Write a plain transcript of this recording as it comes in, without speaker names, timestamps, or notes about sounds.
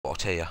got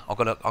to tell you.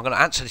 I'm gonna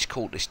answer this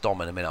call to this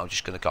Dom in a minute. I'm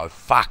just gonna go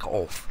fuck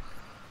off.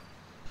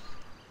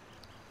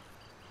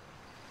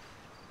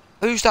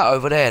 Who's that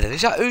over there then?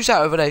 Who's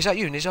that over there? Is that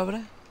you, Niz, over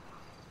there?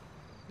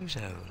 Who's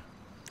that over there?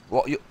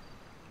 What, you...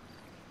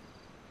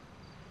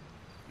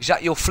 Is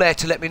that your flare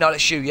to let me know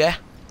that's you, yeah?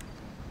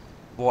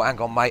 Well, hang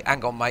on, mate.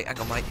 Hang on, mate. Hang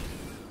on, mate.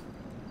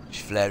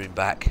 Just flaring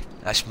back.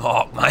 That's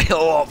Mark, mate.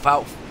 Oh,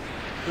 pal.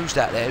 Who's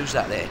that there? Who's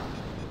that there?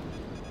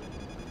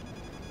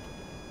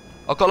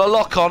 I've got a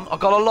lock on. I've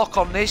got a lock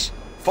on this.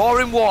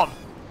 4 in 1.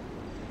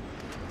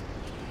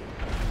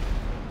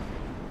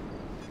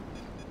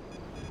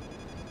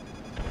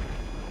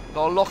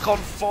 Got a lock on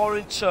 4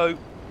 in 2.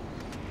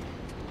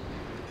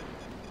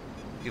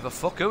 Give a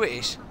fuck who it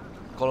is.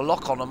 Got a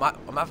lock on.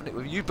 I'm having it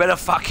with you. You better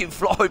fucking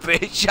fly,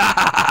 bitch.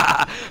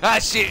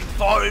 That's it.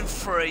 4 in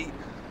 3.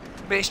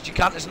 Missed. You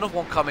can't. There's another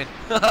one coming.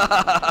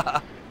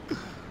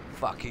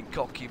 Fucking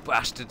cocky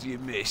bastard. You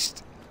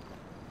missed.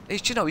 Do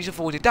you know he's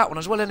avoided that one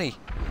as well, hasn't he?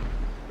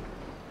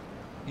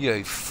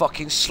 You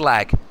fucking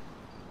slag.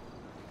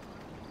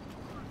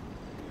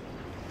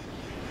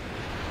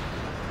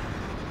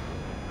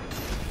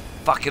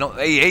 Fucking,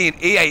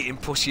 he ain't in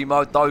pussy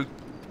mode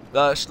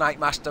though, Snake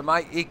Master,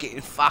 mate. He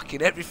getting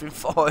fucking everything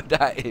fired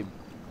at him.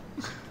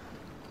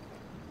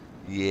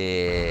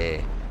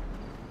 Yeah.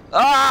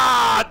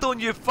 Ah, done,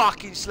 you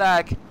fucking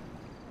slag.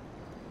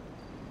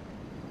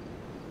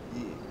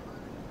 Yeah.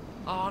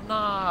 Oh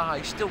no,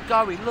 he's still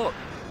going. Look.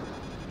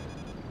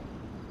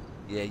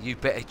 Yeah, you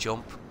better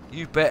jump.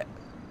 You better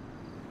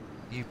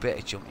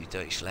jump, you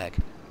dirty slag.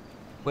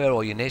 Where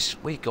are you, Niz?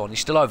 Where you gone? You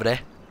still over there?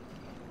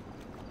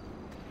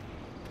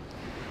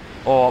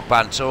 Alright,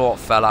 banter, alright,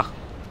 fella.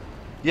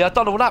 Yeah, I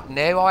don't know what happened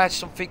there. I had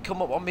something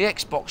come up on my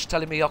Xbox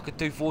telling me I could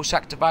do voice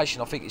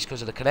activation. I think it's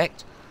because of the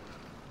Connect.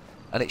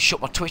 And it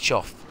shut my Twitch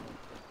off.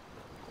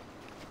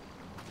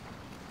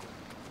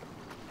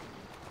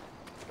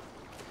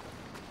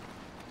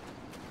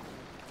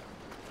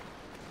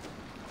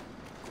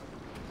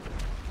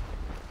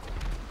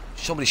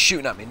 Somebody's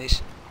shooting at me in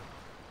this.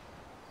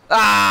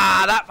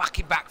 Ah, that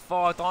fucking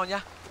backfired, aren't ya?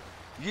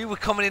 You were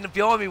coming in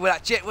behind me with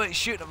that jet, weren't you,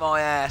 shooting at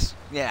my ass?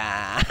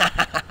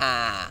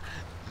 Yeah.